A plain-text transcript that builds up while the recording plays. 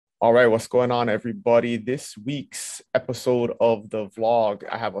All right, what's going on, everybody? This week's episode of the vlog,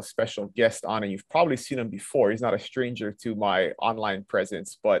 I have a special guest on, and you've probably seen him before. He's not a stranger to my online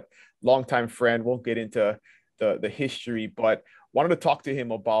presence, but longtime friend. Won't get into the history, but wanted to talk to him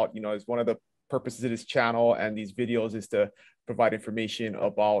about, as one of the purposes of this channel and these videos is to provide information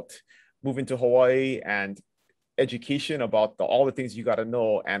about moving to Hawaii and education about all the things you got to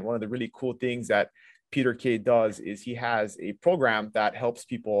know. And one of the really cool things that Peter K does is he has a program that helps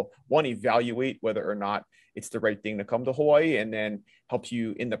people, one, evaluate whether or not it's the right thing to come to Hawaii, and then helps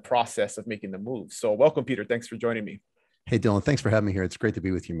you in the process of making the move. So welcome, Peter. Thanks for joining me. Hey, Dylan, thanks for having me here. It's great to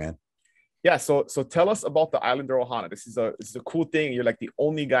be with you, man. Yeah, so tell us about the Islander Ohana. This is a cool thing. You're like the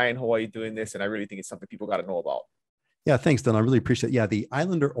only guy in Hawaii doing this, and I really think it's something people got to know about. Yeah, thanks, Dylan. I really appreciate it. Yeah, the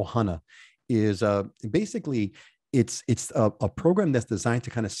Islander Ohana is basically it's a program that's designed to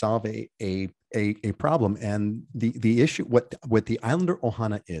kind of solve a problem. And the issue, what the Islander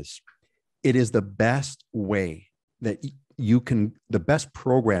Ohana is, it is the best way that the best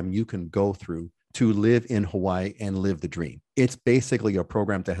program you can go through to live in Hawaii and live the dream. It's basically a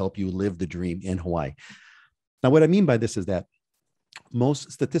program to help you live the dream in Hawaii. Now, what I mean by this is that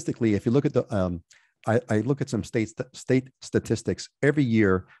most statistically, if you look at I look at some state statistics, every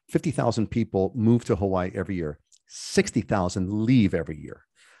year, 50,000 people move to Hawaii every year. 60,000 leave every year.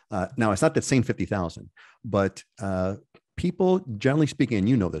 Now, it's not the same 50,000, but people, generally speaking, and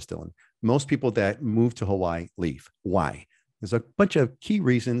you know this, Dylan, most people that move to Hawaii leave. Why? There's a bunch of key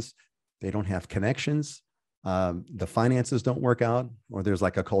reasons. They don't have connections. The finances don't work out, or there's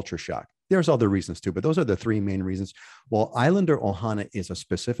like a culture shock. There's other reasons too, but those are the three main reasons. Well, Islander Ohana is a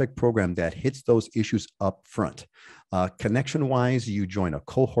specific program that hits those issues up front. Connection-wise, you join a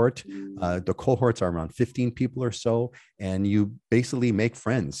cohort. The cohorts are around 15 people or so, and you basically make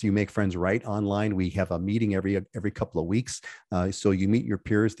friends. You make friends right online. We have a meeting every couple of weeks. So you meet your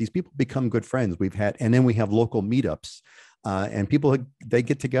peers. These people become good friends. And then we have local meetups. And people, they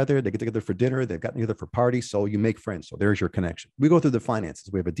get together for dinner, they've gotten together for parties. So you make friends. So there's your connection. We go through the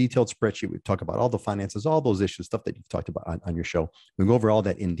finances. We have a detailed spreadsheet. We talk about all the finances, all those issues, stuff that you've talked about on your show. We go over all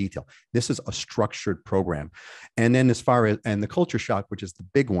that in detail. This is a structured program. And then as far as, and the culture shock, which is the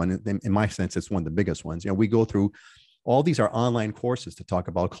big one, in my sense, it's one of the biggest ones. We go through all these are online courses to talk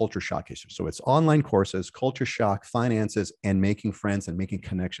about culture shock issues. So it's online courses, culture shock, finances, and making friends and making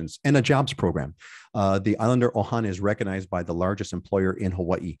connections, and a jobs program. The Islander Ohana is recognized by the largest employer in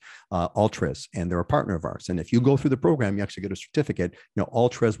Hawaii, Altres, and they're a partner of ours. And if you go through the program, you actually get a certificate.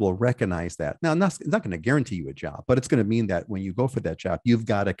 Altres will recognize that. Now, it's not going to guarantee you a job, but it's going to mean that when you go for that job, you've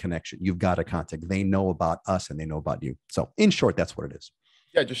got a connection, you've got a contact. They know about us and they know about you. So in short, that's what it is.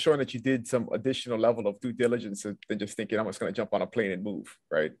 Yeah, just showing that you did some additional level of due diligence than just thinking I'm just going to jump on a plane and move,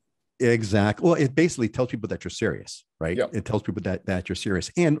 right? Exactly. Well, it basically tells people that you're serious, right? Yep. It tells people that you're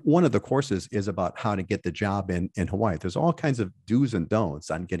serious. And one of the courses is about how to get the job in Hawaii. There's all kinds of do's and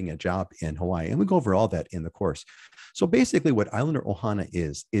don'ts on getting a job in Hawaii. And we go over all that in the course. So basically what Islander Ohana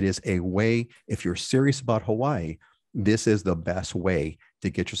is, it is a way, if you're serious about Hawaii, this is the best way to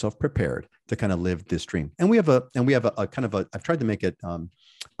get yourself prepared to kind of live this dream. And we have a kind of I've tried to make it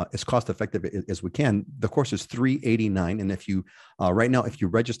as cost effective as we can. The course is $389. And if you, right now, if you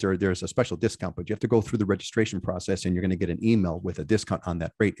register, there's a special discount, but you have to go through the registration process and you're going to get an email with a discount on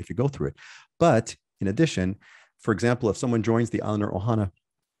that rate if you go through it. But in addition, for example, if someone joins the Islander Ohana,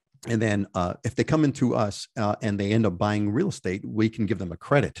 and then if they come into us and they end up buying real estate, we can give them a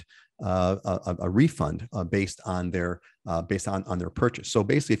credit, a refund based on their purchase. So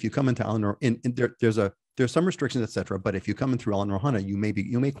basically, if you come into Islander, there's some restrictions, etc. But if you come in through Islander Ohana,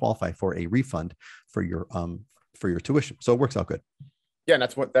 you may qualify for a refund for your tuition. So it works out good. Yeah,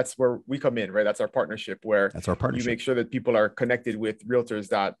 and that's where we come in, right? That's our partnership, where you make sure that people are connected with realtors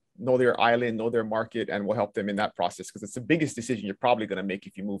that know their island, know their market, and will help them in that process. Because it's the biggest decision you're probably going to make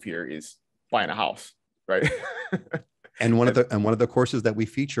if you move here is buying a house, right? And one of the courses that we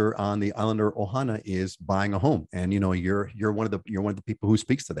feature on the Islander Ohana is buying a home. And you're one of the people who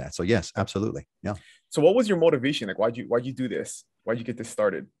speaks to that. So yes, absolutely. Yeah. So what was your motivation? Like, why'd you do this? Why'd you get this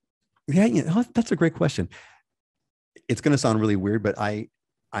started? Yeah, that's a great question. It's going to sound really weird, but I'm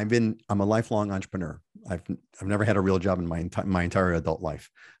a lifelong entrepreneur. I've never had a real job in my entire adult life.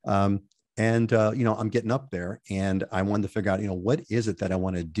 I'm getting up there, and I wanted to figure out, what is it that I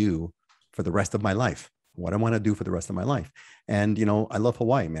want to do for the rest of my life? What I want to do for the rest of my life. And, I love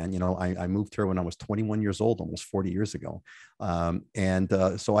Hawaii, man. I moved here when I was 21 years old, almost 40 years ago.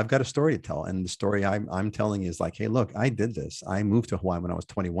 So I've got a story to tell. And the story I'm telling is like, hey, look, I did this. I moved to Hawaii when I was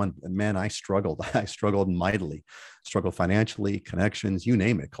 21. And man, I struggled. I struggled mightily, struggled financially, connections, you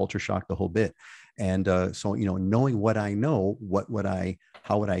name it, culture shock, the whole bit. And so, knowing what I know,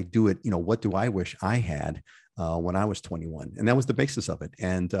 how would I do it? What do I wish I had when I was 21? And that was the basis of it.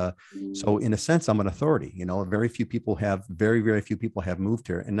 And so in a sense, I'm an authority. Very few people have, very few people have moved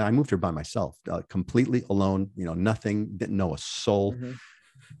here. And I moved here by myself, completely alone, nothing, didn't know a soul. Mm-hmm.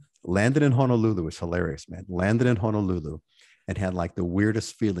 Landed in Honolulu. It's hilarious, man. Landed in Honolulu and had like the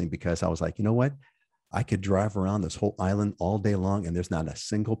weirdest feeling, because I was like, you know what? I could drive around this whole island all day long, and there's not a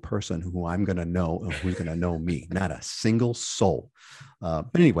single person who I'm going to know and who's going to know me. Not a single soul. But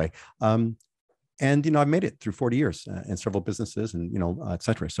anyway, and I made it through 40 years and several businesses, and et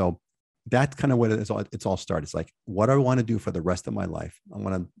cetera. So that's kind of what it's all started. It's like, what do I want to do for the rest of my life? I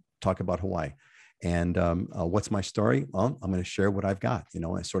want to talk about Hawaii. And what's my story? Well, I'm going to share what I've got,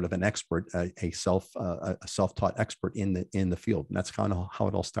 as sort of an expert, a self-taught expert in the field. And that's kind of how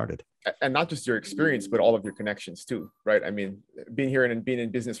it all started. And not just your experience, but all of your connections too, right? I mean, being here and being in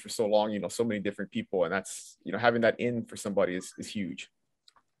business for so long, so many different people, and that's, having that in for somebody is huge.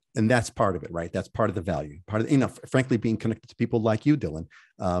 And that's part of it, right? That's part of the value. Part of, frankly, being connected to people like you, Dylan,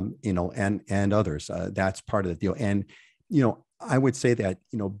 and others. That's part of the deal. And I would say that,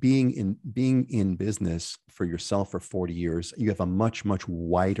 being in business for yourself for 40 years, you have a much, much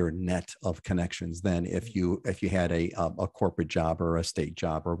wider net of connections than if you had a corporate job or a state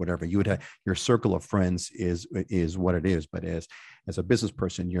job or whatever. You would have, your circle of friends is what it is. But as a business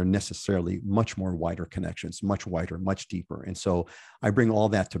person, you're necessarily much more wider connections, much wider, much deeper. And so I bring all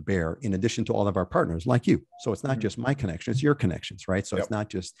that to bear in addition to all of our partners like you. So it's not just my connection, it's your connections, right? So It's not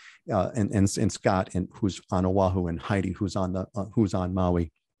just, and Scott, and who's on Oahu, and Heidi, who's on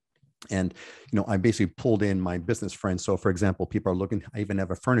Maui. And, I basically pulled in my business friends. So for example, people are looking, I even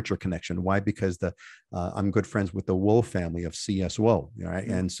have a furniture connection. Why? Because I'm good friends with the Woe family of CS Woe, right?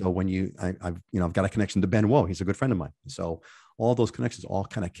 And so when I've got a connection to Ben Woe, he's a good friend of mine. So all those connections all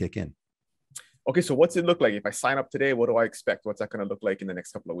kind of kick in. Okay. So what's it look like? If I sign up today, what do I expect? What's that going to look like in the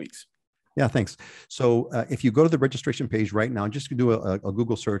next couple of weeks? Yeah, thanks. So if you go to the registration page right now, just do a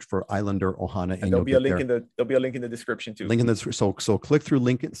Google search for Islander Ohana, and there'll be a link in the description too. So click through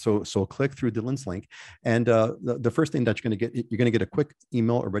Lincoln. So click through Dylan's link, and the first thing that you're going to get a quick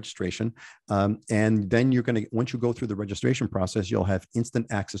email or registration, and then once you go through the registration process, you'll have instant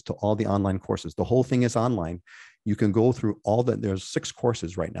access to all the online courses. The whole thing is online. You can go through there's 6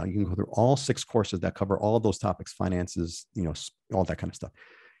 courses right now. You can go through all 6 courses that cover all those topics, finances, all that kind of stuff.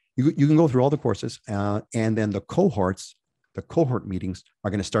 You can go through all the courses, and then the cohort meetings are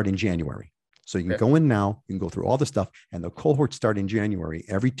going to start in January. So you can go in now, you can go through all the stuff, and the cohorts start in January.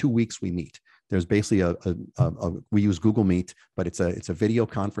 Every 2 weeks we meet. There's basically we use Google Meet, but it's a video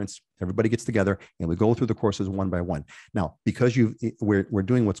conference. Everybody gets together and we go through the courses one by one. Now, because we're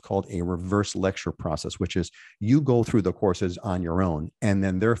doing what's called a reverse lecture process, which is you go through the courses on your own, and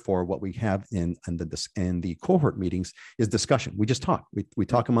then therefore what we have in the cohort meetings is discussion. We just talk. We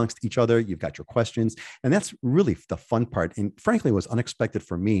talk amongst each other. You've got your questions, and that's really the fun part. And frankly, it was unexpected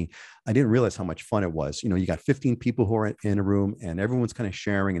for me. I didn't realize how much fun it was. You got 15 people who are in a room, and everyone's kind of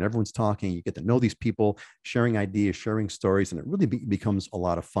sharing, and everyone's talking. You get to know these people, sharing ideas, sharing stories, and it really becomes a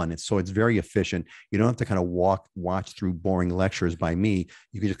lot of fun. So it's very efficient. You don't have to kind of watch through boring lectures by me.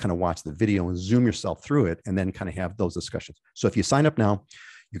 You can just kind of watch the video and zoom yourself through it, and then kind of have those discussions. So if you sign up now,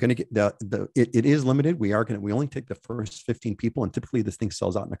 you're going to get it is limited. We only take the first 15 people, and typically this thing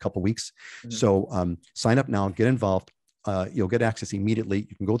sells out in a couple of weeks. Mm-hmm. So sign up now, get involved. You'll get access immediately.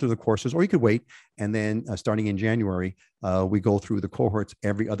 You can go through the courses, or you could wait. And then starting in January, we go through the cohorts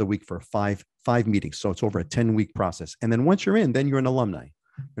every other week for five meetings. So it's over a 10-week process. And then once you're in, then you're an alumni.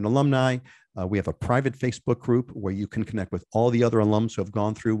 We have a private Facebook group where you can connect with all the other alums who have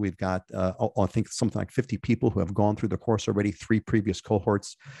gone through. We've got, I think, something like 50 people who have gone through the course already, 3 previous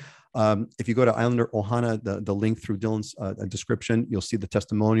cohorts. If you go to Islander Ohana, the link through Dylan's description, you'll see the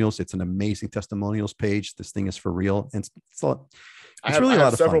testimonials. It's an amazing testimonials page. This thing is for real. And I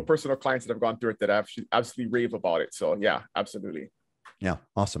have several personal clients that have gone through it that absolutely rave about it. So yeah, absolutely. Yeah.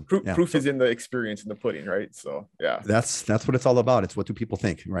 Awesome. Proof is in the experience, in the pudding, right? So yeah, that's what it's all about. It's what do people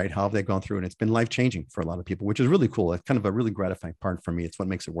think, right? How have they gone through? And it's been life-changing for a lot of people, which is really cool. It's kind of a really gratifying part for me. It's what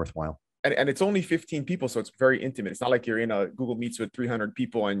makes it worthwhile. And it's only 15 people, so it's very intimate. It's not like you're in a Google Meets with 300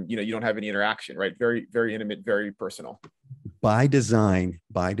 people and you don't have any interaction, right? Very, very intimate, very personal. By design,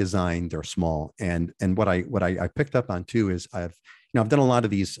 they're small. And what I picked up on too is I've done a lot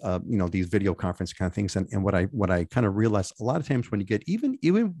of these, these video conference kind of things. And what I kind of realized a lot of times when you get even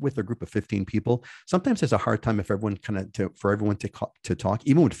with a group of 15 people, sometimes it's a hard time if everyone for everyone to talk,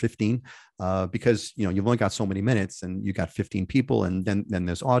 even with 15, because, you've only got so many minutes and you got 15 people and then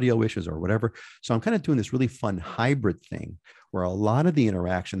there's audio issues or whatever. So I'm kind of doing this really fun hybrid thing where a lot of the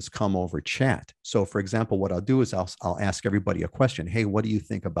interactions come over chat. So for example, what I'll do is I'll ask everybody a question. Hey, what do you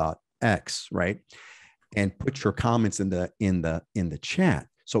think about X? Right. And put your comments in the chat.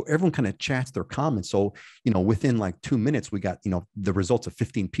 So everyone kind of chats their comments. So, within like 2 minutes, we got, the results of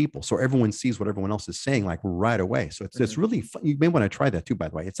 15 people. So everyone sees what everyone else is saying like right away. So it's really fun. You may want to try that too, by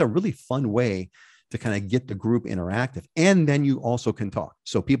the way. It's a really fun way to kind of get the group interactive. And then you also can talk.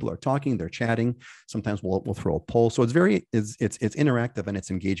 So people are talking, they're chatting. Sometimes we'll throw a poll. So it's interactive and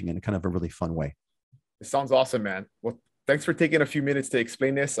it's engaging in kind of a really fun way. It sounds awesome, man. Well, thanks for taking a few minutes to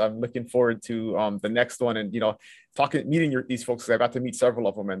explain this. I'm looking forward to the next one, and meeting these folks. I got to meet several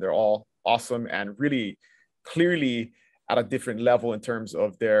of them, and they're all awesome and really clearly at a different level in terms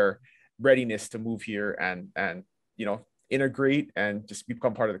of their readiness to move here and integrate and just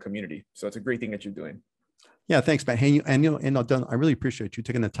become part of the community. So it's a great thing that you're doing. Yeah, thanks, man. Hey, Don, I really appreciate you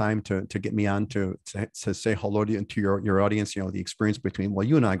taking the time to get me on to say hello to you and to your audience. The experience between, well,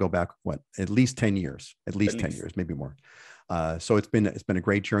 you and I go back at least 10 years, at least 10 years, maybe more. So it's been a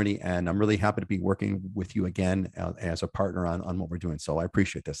great journey, and I'm really happy to be working with you again as a partner on what we're doing. So I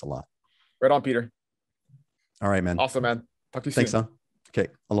appreciate this a lot. Right on, Peter. All right, man. Awesome, man. Talk to you soon. Thanks, soon. son.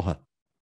 Okay, aloha.